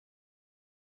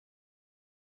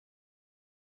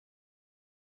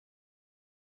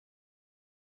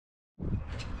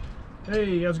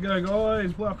Hey, how's it going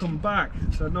guys? Welcome back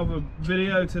to another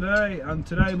video today, and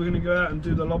today we're going to go out and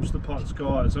do the lobster pots,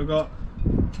 guys. I've got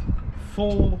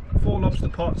four lobster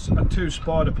pots and 2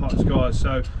 spider pots, guys,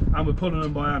 and we're pulling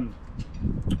them by hand,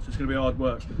 so it's going to be hard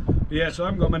work. But yeah, so I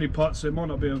haven't got many pots, so it might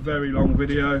not be a very long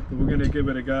video, but we're going to give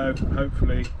it a go and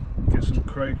hopefully get some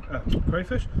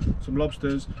crayfish, some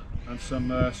lobsters and some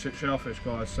shellfish,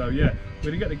 guys. So yeah,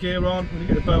 we're going to get the gear on, we're going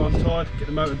to get the boat untied, get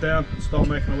the motor down and start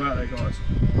making our way out there, guys.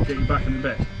 Get you back in a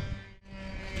bit.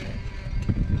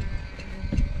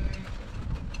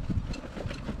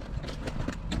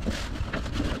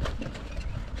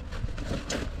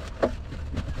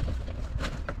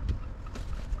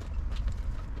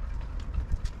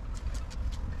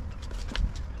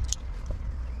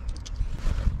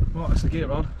 Right, that's the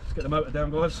gear on. Let's get the motor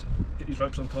down, guys. Get these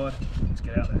ropes untied. Let's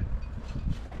get out there.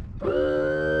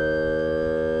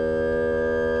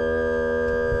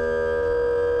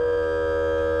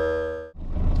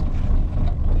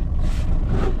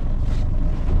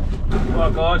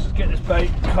 Right guys, let's get this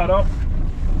bait cut up.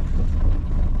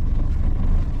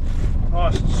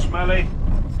 Nice and smelly.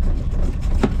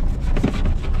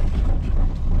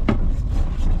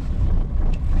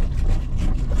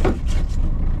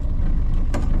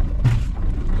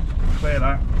 Clear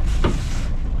that.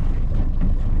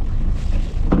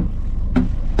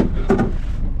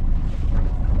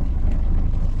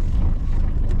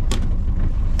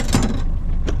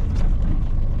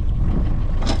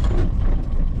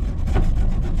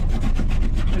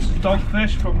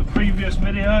 Dogfish from the previous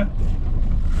video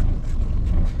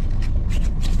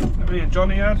that me and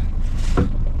Johnny had.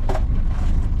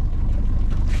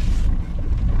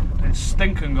 It's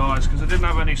stinking, guys, because I didn't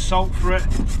have any salt for it.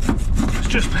 It's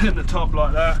just been in the top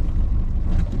like that.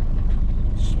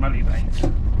 Smelly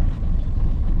bait.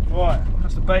 Right,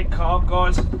 that's the bait cut up,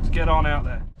 guys. Let's get on out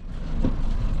there.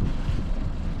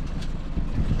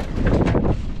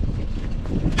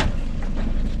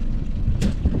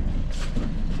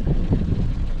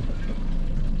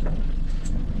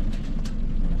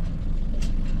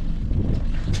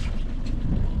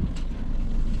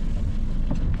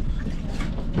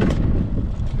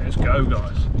 Go,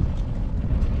 guys.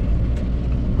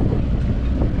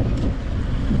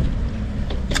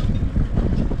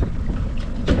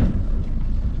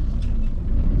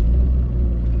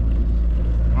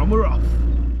 And we're off.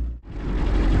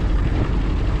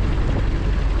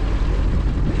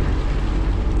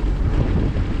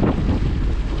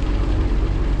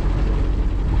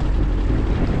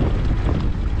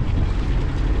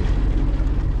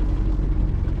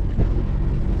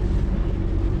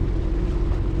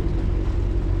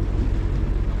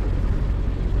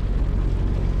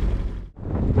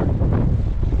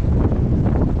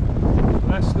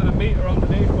 Meter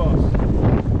underneath us.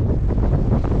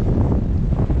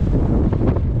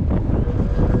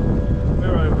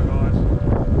 We're over, guys.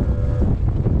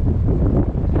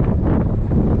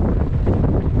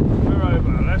 We're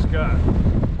over, let's go.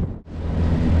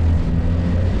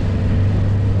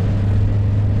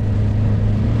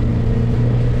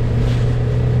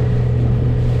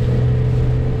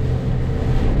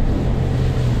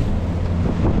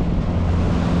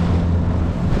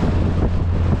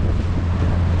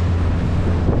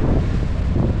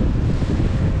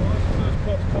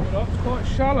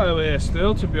 Shallow here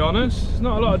still, to be honest. There's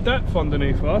not a lot of depth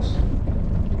underneath us.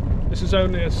 This is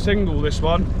only a single, this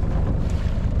one.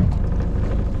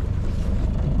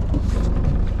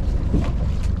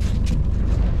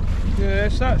 Yeah,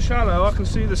 it's that shallow. I can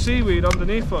see the seaweed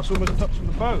underneath us, almost touching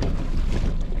the boat.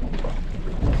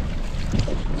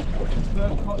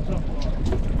 First pot's up, right.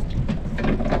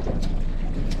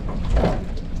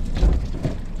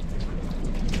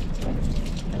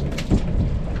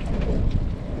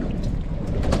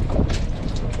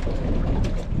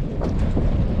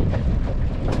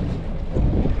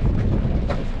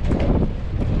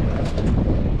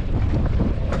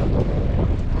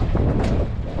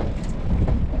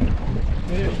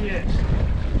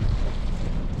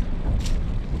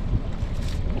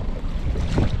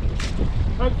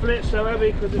 Hopefully it's so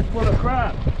heavy because it's full of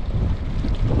crab.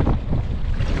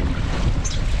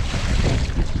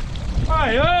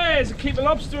 Hey, hey, so keep the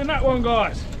lobster in that one,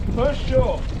 guys, for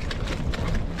sure.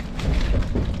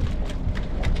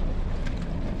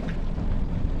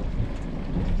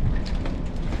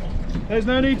 There's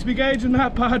no need to be gauging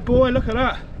that bad boy, look at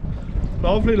that.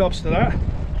 Lovely lobster, that.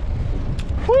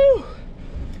 Whew!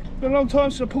 Been a long time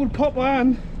since I pulled a pot by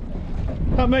hand.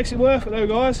 That makes it worth it though,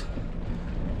 guys.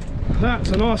 That's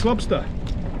a nice lobster.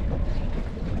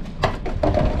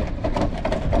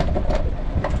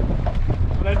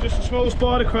 And then just a small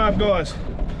spider crab, guys.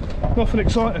 Nothing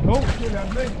exciting. Oh, really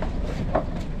ugly.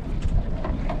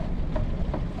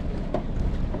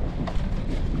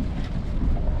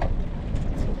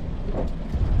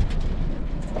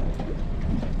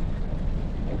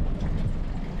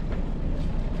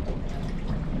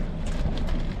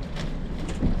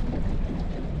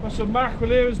 some mackerel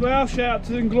here as well. Shout out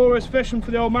to Inglorious Fishing for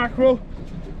the old mackerel.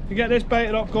 You get this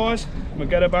baited up, guys, and we'll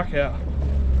get her back out.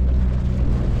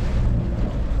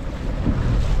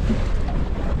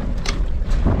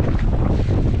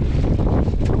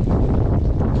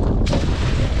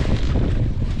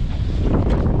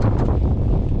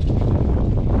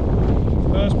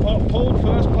 First pot pulled,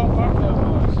 first pot back there,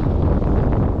 guys.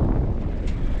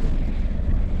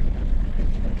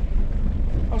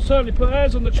 I'll certainly put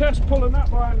hairs on the chest pulling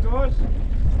that line, guys.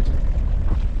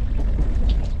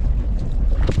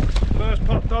 First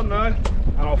pot done now,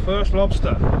 and our first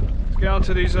lobster. Let's get on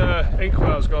to these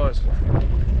inkwells, guys.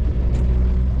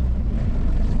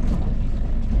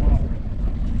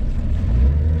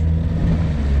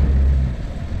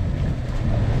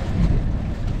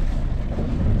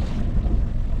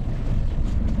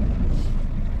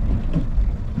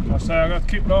 I say I've got to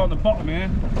keep an eye on the bottom here.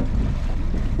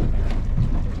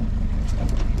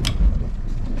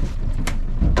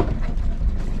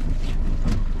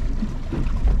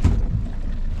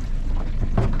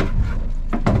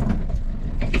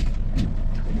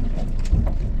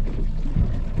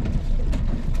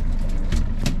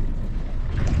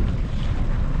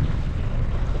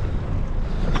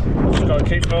 Got to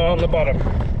keep an eye on the bottom.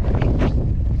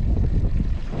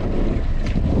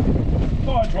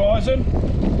 Tide's rising.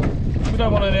 We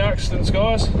don't want any accidents,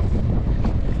 guys.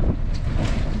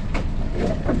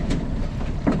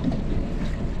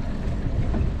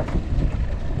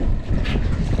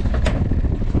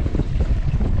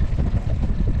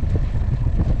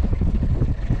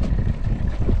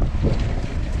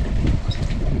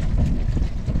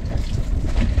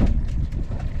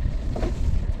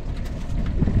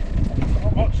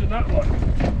 That one.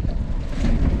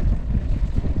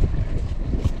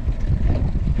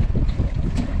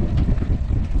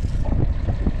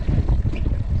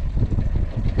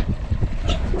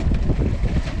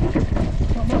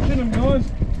 Not much in them, guys.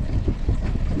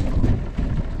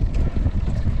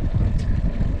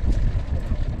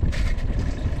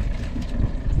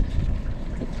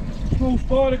 Small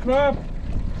spider crab.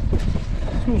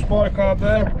 Small spider crab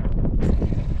there.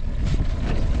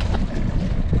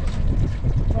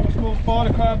 Small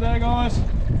spider crab there, guys.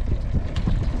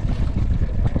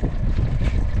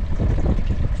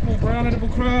 Small brown edible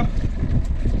crab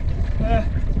there.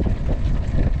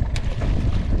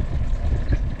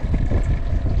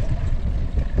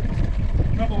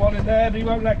 Another one in there, but he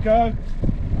won't let go.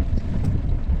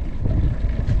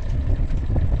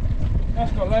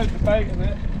 That's got loads of bait in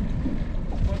it.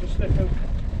 I'll just stick the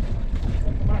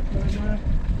mackerel in there.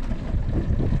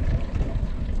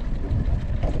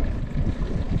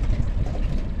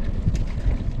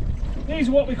 These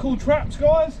are what we call traps,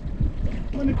 guys.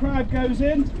 When the crab goes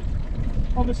in,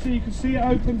 obviously you can see it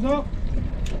opens up,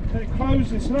 then it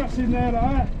closes, so that's in there like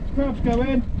that. Crabs go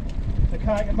in, they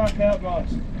can't get back out,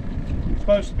 guys. It's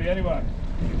supposed to be anyway.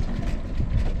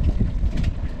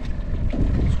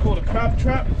 It's called a crab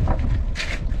trap.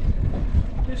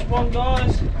 This one,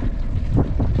 guys,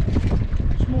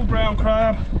 small brown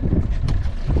crab,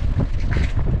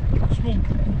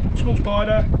 small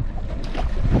spider.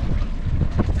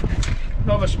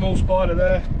 Another small spider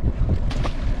there,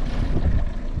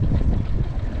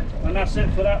 and that's it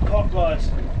for that pot,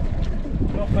 guys.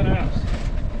 Nothing else.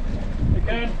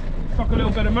 Again, chuck a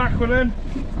little bit of mackerel in.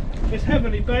 It's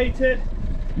heavily baited.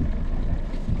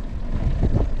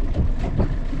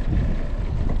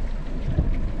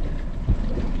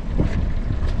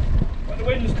 But the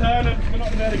wind's turning, we're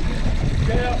not going to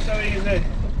get out so easy.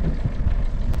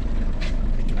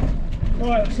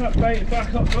 Right, let's that baited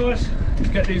back up, guys. Let's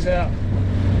get these out.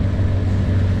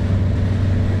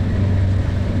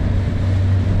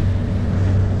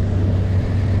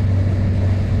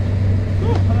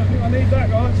 I don't think I need that,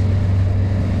 guys.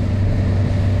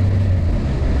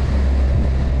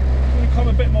 I'm going to come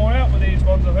a bit more out with these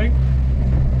ones, I think.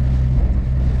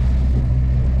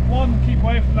 One, keep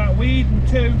away from that weed, and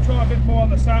two, try a bit more on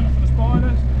the sand for the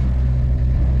spiders.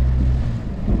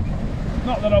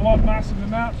 Not that I want massive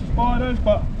amounts of spiders,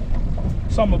 but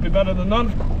some will be better than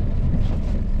none.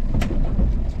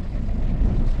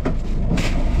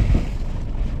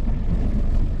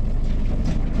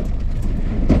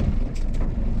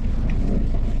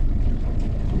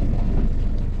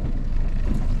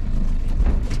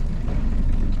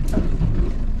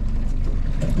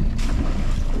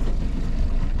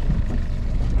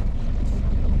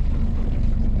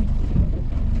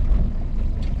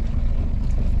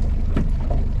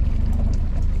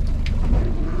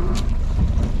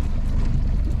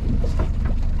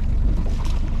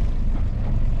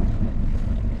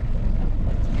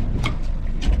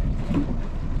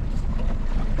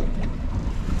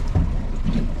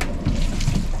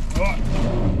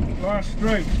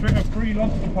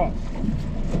 lobster pots.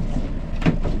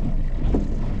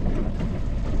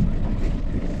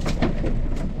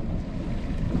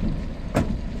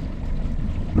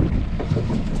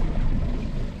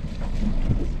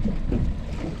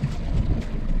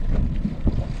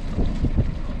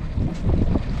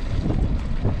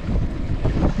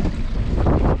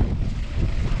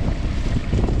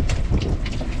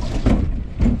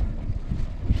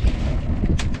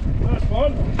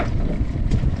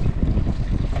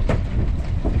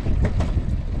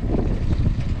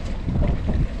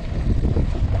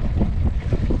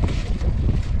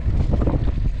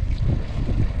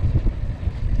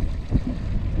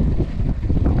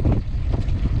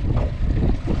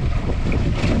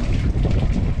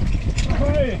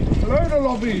 Load of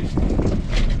lobbies.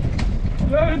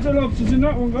 Loads of lobsters in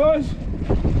that one, guys.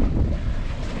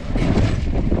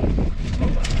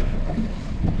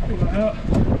 Pull that out.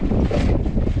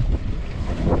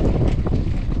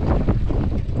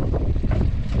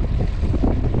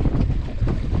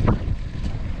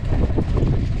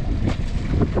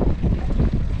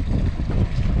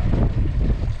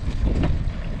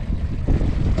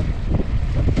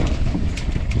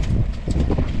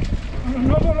 And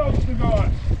another lobster, guys.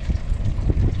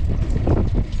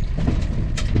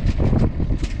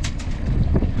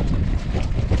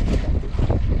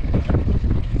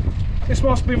 This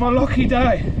must be my lucky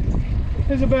day.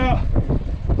 There's about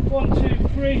 1,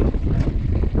 2,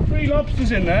 3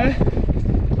 lobsters in there,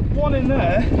 one in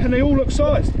there, and they all look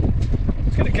sized.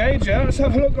 Let's get a gauge out. Let's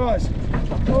have a look, guys.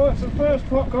 Alright, so first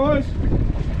pot, guys.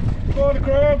 Spider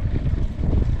crab.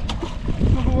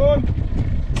 Number one.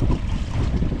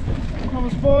 Another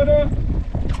spider.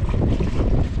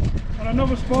 And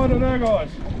another spider there, guys.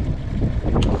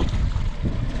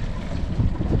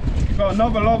 Got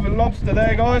another lobster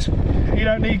there, guys. You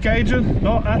don't need gauging,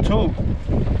 not at all.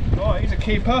 Right, he's a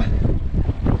keeper.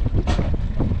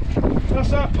 That's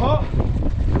that pot.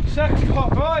 Second pot,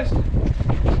 guys.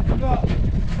 Got a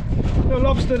little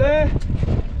lobster there.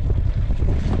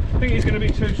 I think he's going to be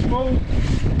too small.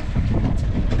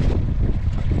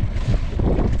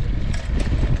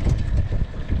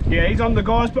 Yeah, he's under,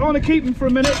 guys, but I'm going to keep him for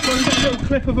a minute so I can get a little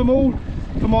clip of them all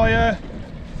for my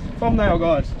thumbnail,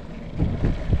 guys.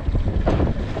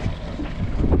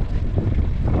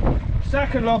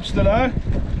 Second lobster though,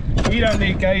 you don't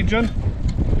need gauging.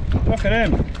 Look at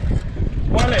him.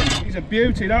 Welling, he's a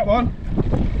beauty, that one.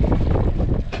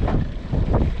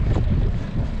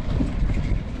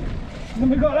 And then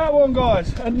we got that one,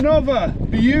 guys. Another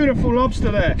beautiful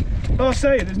lobster there. Like I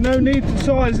say, there's no need to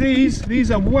size these.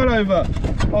 These are well over.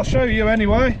 I'll show you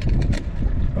anyway.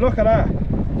 But look at that.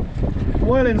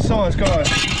 Well in size, guys.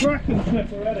 Cracking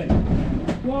clip already.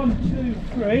 1,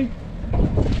 2, 3.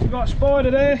 We've got a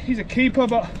spider there, he's a keeper,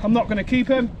 but I'm not going to keep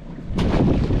him.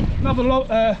 Another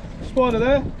spider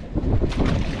there.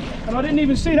 And I didn't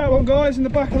even see that one, guys, in the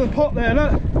back of the pot there,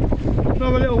 look.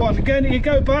 Another little one. Again, you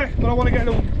go back, but I want to get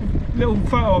a little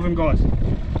photo of him, guys.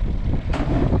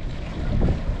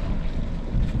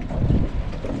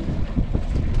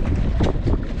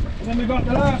 And then we've got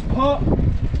the last pot,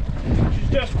 which is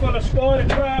just full of spider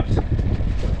crabs.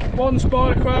 1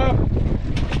 spider crab.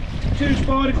 2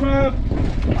 spider crab,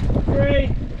 3,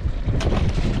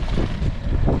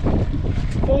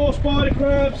 4 spider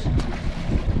crabs,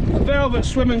 velvet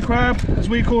swimming crab, as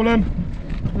we call them,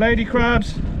 lady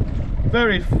crabs,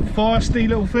 very feisty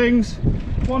little things.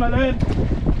 One of them,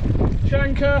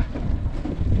 shanker,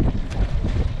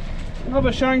 another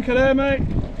shanker there, mate,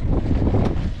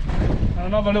 and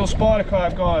another little spider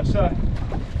crab, guys. So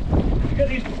get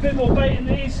these, a bit more bait in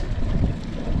these.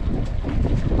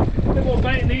 A bit more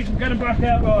bait in these and get them back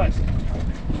out, guys.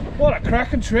 What a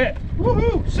cracking trip.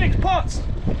 Woohoo! 6 pots.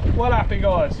 Well happy,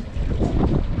 guys.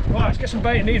 Right, let's get some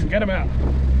bait in these and get them out.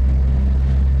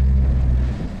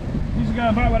 These are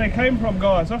going back where they came from,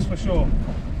 guys, that's for sure.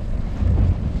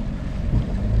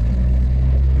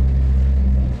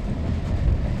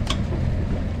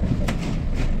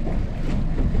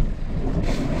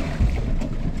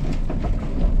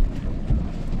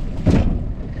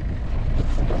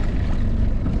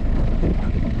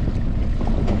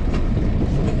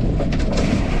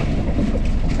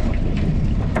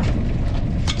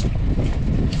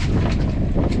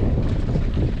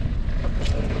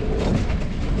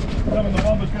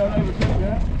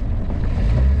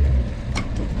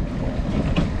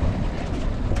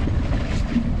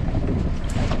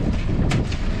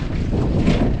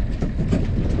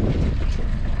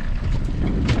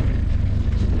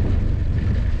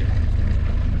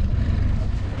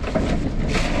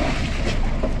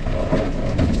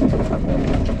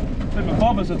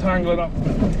 Bobbers are tangling up.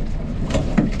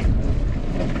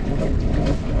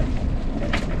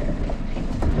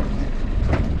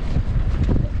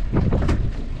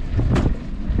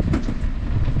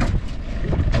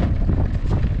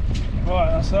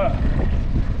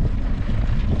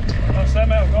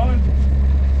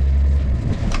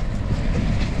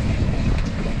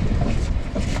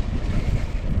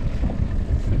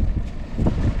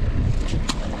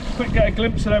 quick get a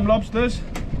glimpse of them lobsters.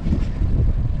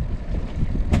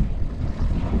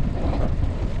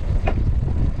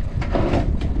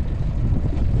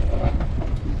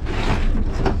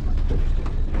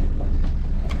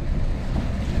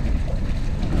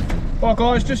 Well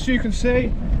guys, just so you can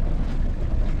see,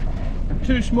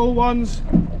 2 small ones,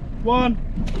 1,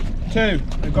 2,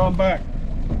 they've gone back.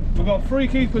 We've got 3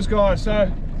 keepers guys,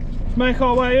 so let's make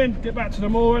our way in, get back to the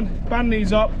mooring, band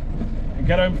these up and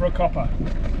get home for a copper.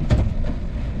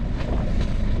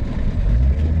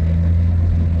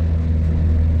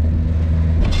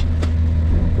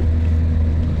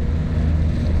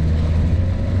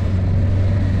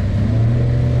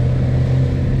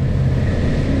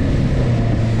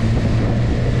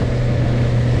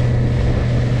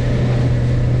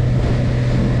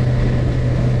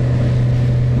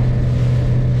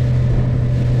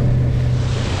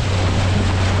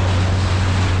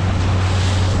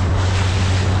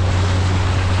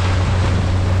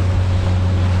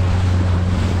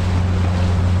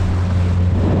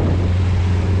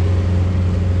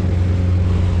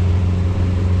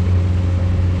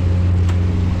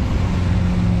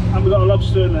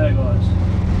 Lobster in there guys.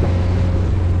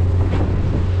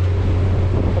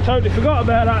 I totally forgot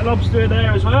about that lobster in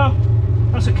there as well.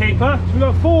 That's a keeper. So we've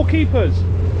got 4 keepers.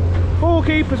 4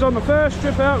 keepers on the first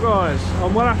trip out guys.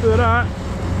 I'm well happy with that.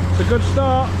 It's a good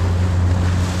start.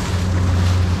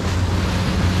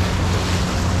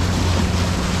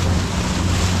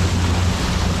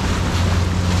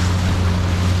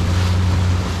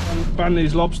 And band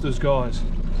these lobsters guys.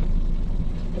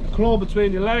 Put the claw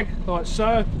between your leg like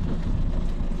so.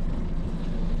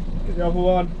 Get the other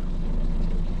one,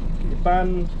 get your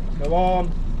band, go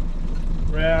on,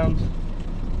 round.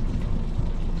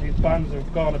 These bands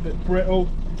have gone a bit brittle,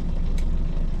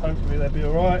 hopefully they'll be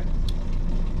alright.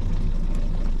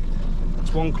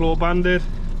 That's 1 claw banded.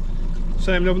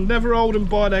 Same, never hold them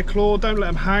by their claw, don't let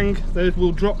them hang, they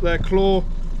will drop their claw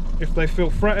if they feel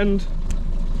threatened.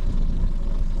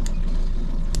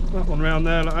 That one round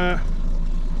there like that.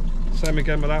 Same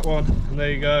again with that one, and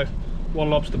there you go. 1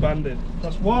 lobster banded.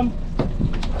 That's 1.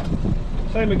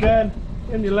 Same again,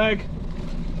 in your leg.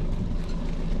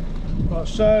 Like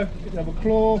so. Get the other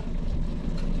claw,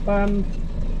 band,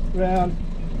 round,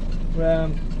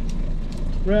 round,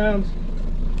 round.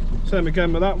 Same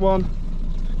again with that one.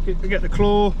 Get the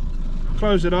claw,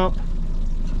 close it up.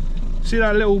 See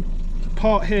that little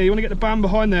part here? You want to get the band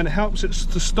behind there and it helps it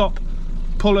to stop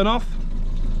pulling off.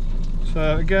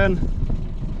 So again,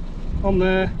 on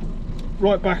there.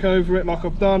 Right back over it like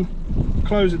I've done,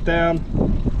 close it down,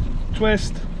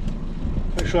 twist,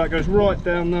 make sure that goes right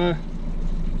down there.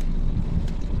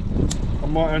 I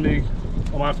might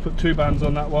have to put 2 bands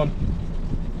on that one.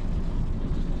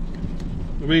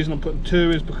 The reason I'm putting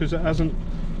 2 is because it hasn't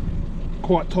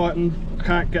quite tightened, I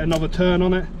can't get another turn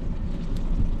on it.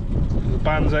 The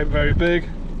bands ain't very big.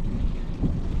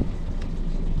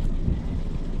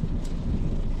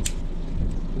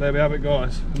 There we have it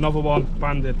guys, another one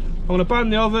banded. I'm going to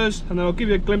band the others and then I'll give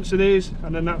you a glimpse of these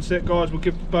and then that's it guys. We'll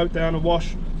give the boat down a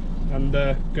wash and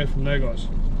go from there guys.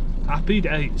 Happy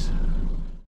days.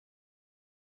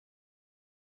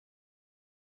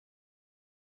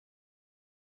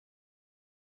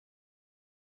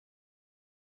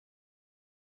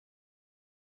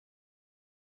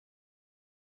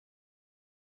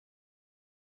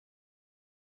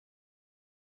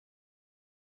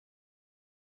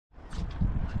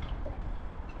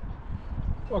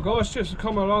 Well guys, just to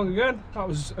come along again, that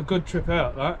was a good trip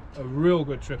out, a real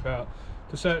good trip out.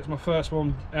 To say it's my first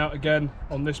one out again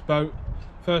on this boat,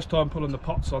 first time pulling the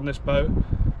pots on this boat,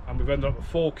 and we've ended up with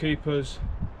 4 keepers,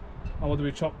 and what do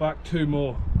we chop back? 2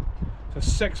 more. So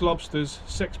 6 lobsters,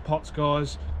 6 pots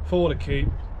guys, 4 to keep,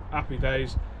 happy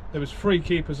days. There was 3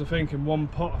 keepers I think in 1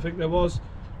 pot, I think there was.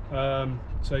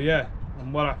 So yeah,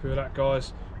 I'm well happy with that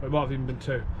guys. It might have even been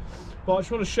 2. But I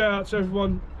just want to shout out to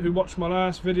everyone who watched my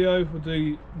last video with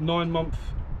the 9-month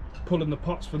pulling the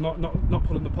pots for not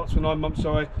pulling the pots for 9 months,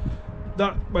 sorry.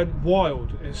 That went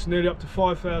wild. It's nearly up to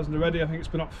 5,000 already. I think it's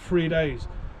been up for 3 days.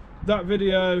 That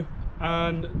video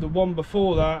and the one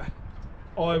before that,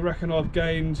 I reckon I've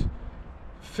gained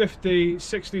 50,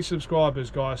 60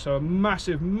 subscribers guys. So a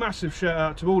massive shout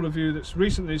out to all of you that's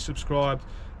recently subscribed.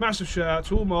 Massive shout out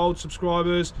to all my old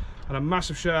subscribers, and a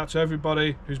massive shout out to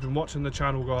everybody who's been watching the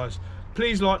channel guys.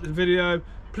 Please like the video,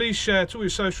 please share to all your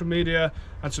social media,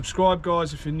 and subscribe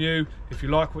guys if you're new, if you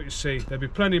like what you see. There'll be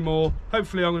plenty more.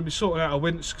 Hopefully I'm going to be sorting out a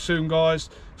winch soon guys,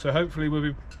 so hopefully we'll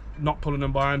be not pulling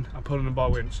them by hand and pulling them by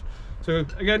winch. So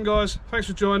again guys, thanks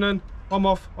for joining. I'm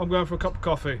off, I'm going for a cup of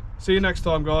coffee. See you next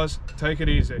time guys, take it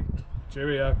easy.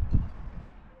 Cheerio.